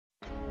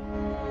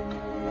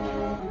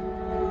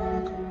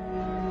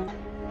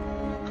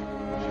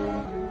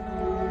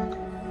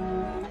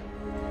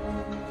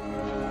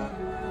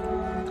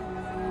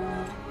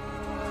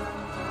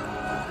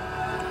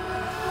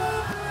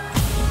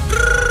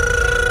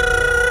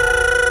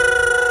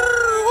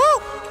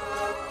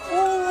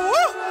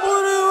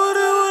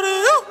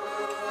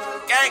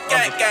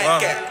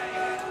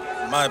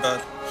My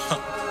bad.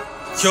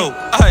 Yo,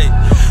 aye,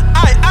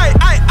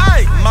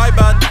 my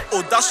bad.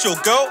 Oh, that's your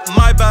girl,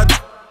 my bad.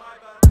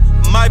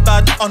 My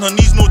bad, on her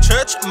knees, no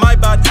church, my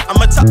bad.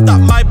 I'ma tap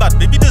that, my bad.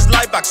 Baby, just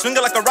lie back, swing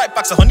her like a right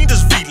back. So honey,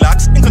 just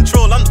relax, in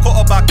control, I'm the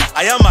quarterback.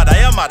 I am mad,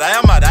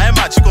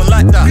 she gon'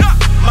 like that.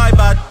 My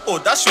bad, oh,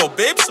 that's your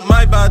babes,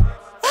 my bad.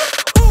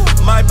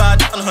 My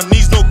bad, on her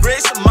knees, no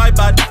grace, my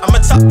bad. I'ma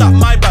tap that,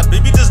 my bad.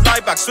 Baby, just lie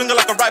back, swing her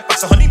like a right back.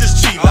 So honey,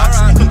 just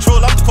relax, in control,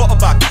 I'm the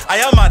quarterback.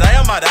 I am mad,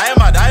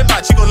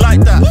 she gon' like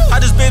that. I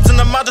just babes in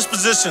the maddest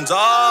positions,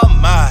 oh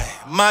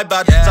my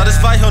bad.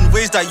 Satisfy her in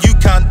ways that you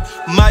can't,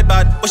 my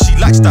bad. But she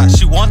likes that,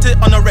 she want it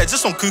on her reds,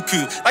 this one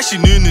cuckoo, like she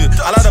knew.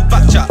 I like the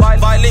back chat,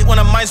 violate when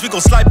her minds, we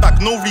gon' slide back.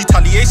 No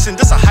retaliation,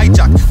 this a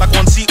hijack. Like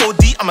on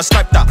COD, I'ma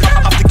snipe that.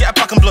 Have to get a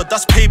pack and blood,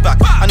 that's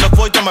payback. And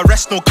avoid them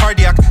arrest, no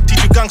cardiac.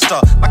 Teach you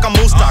gangster, like I'm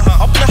Mostak.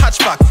 Up in the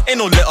hatchback,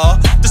 ain't no litter,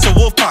 this a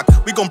wolf pack.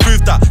 We gon'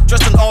 prove that,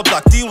 dressed in all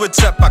black. Deal with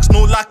setbacks,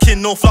 no lacking,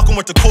 no flocking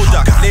with the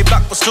Kodak. Lay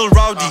back but still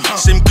rowdy,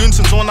 same goon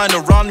since online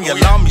around me.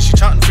 Allow me, she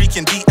chatting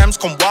freaking DMs,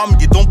 come wow me.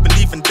 You don't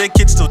believe in dead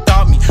kids, still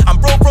doubt me. I'm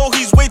bro,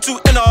 he's way too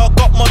inner.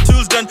 Got more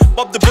tools than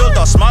Bob the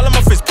Builder. Smile on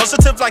my face,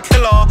 positive like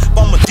Hiller.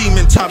 But I'm a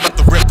demon time like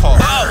the Ripper.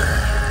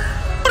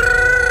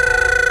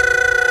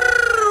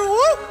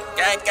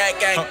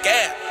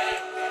 Gang.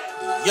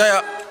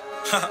 Yeah.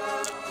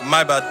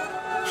 My bad.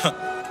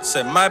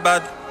 Say my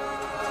bad.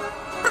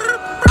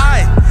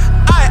 Aye.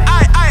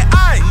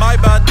 My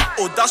bad.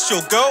 Oh, that's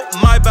your girl.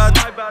 My bad.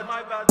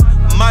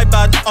 My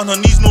bad, on her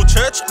knees, no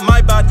church,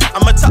 my bad.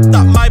 I'ma tap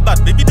that, my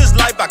bad. Baby, just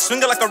lie back,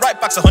 swing her like a right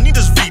back. So honey,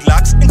 just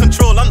relax, in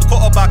control, I'm the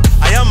quarterback.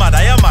 I am mad,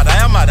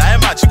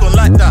 she gon'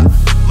 like that.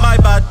 My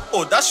bad,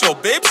 oh, that's your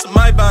babes,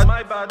 my bad.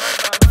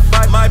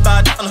 My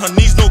bad, on her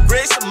knees, no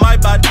grace, my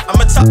bad.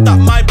 I'ma tap that,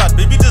 my bad.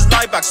 Baby, just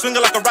lie back, swing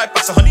her like a right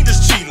back. So honey,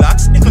 just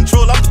relax, in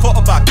control, I'm the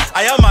quarterback.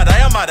 I am mad,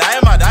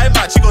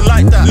 she gon'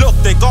 like that. Look,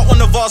 they got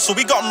one of us, so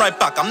we got them right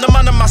back. I'm the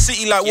man in my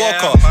city like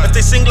Walker. If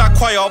they sing like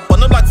choir, but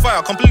not like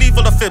fire, can't believe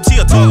all the fibs, he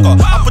a talker.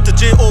 I put the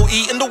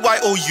J-O-E in the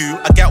Y-O-U.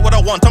 I get what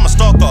I want, I'm a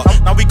stalker.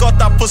 Now we got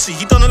that pussy,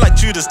 he done it like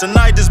Judas.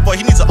 Denied this boy,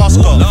 he needs an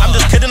Oscar. I'm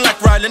just kidding like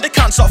Ryland, they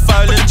can't stop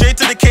fouling. J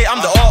to the K, I'm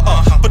the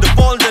author. Put the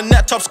ball in the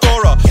net, top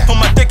scorer. Put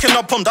my dick in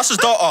her pump, that's his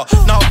daughter.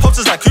 Now Pops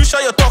is like, who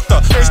shot your doctor?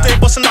 They stay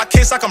busting that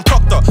case like I'm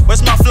Proctor.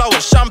 Where's my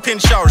flowers? Champagne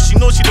shower. She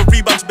knows she the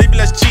rebounds, baby,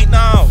 let's cheat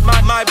now.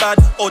 My bad,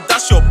 oh,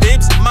 that's your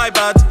babes, my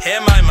bad. Hey,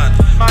 my man,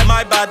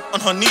 my bad.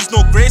 On her knees,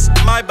 no grace,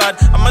 my bad.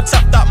 I'ma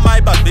tap that, my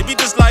bad. Baby,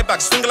 just lie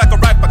back, swing like a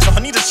right back. So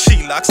honey, just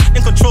relax,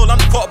 in control, I'm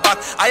the quarterback.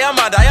 I am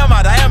mad,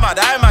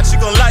 she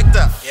gon' like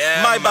that.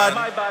 My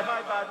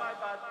bad.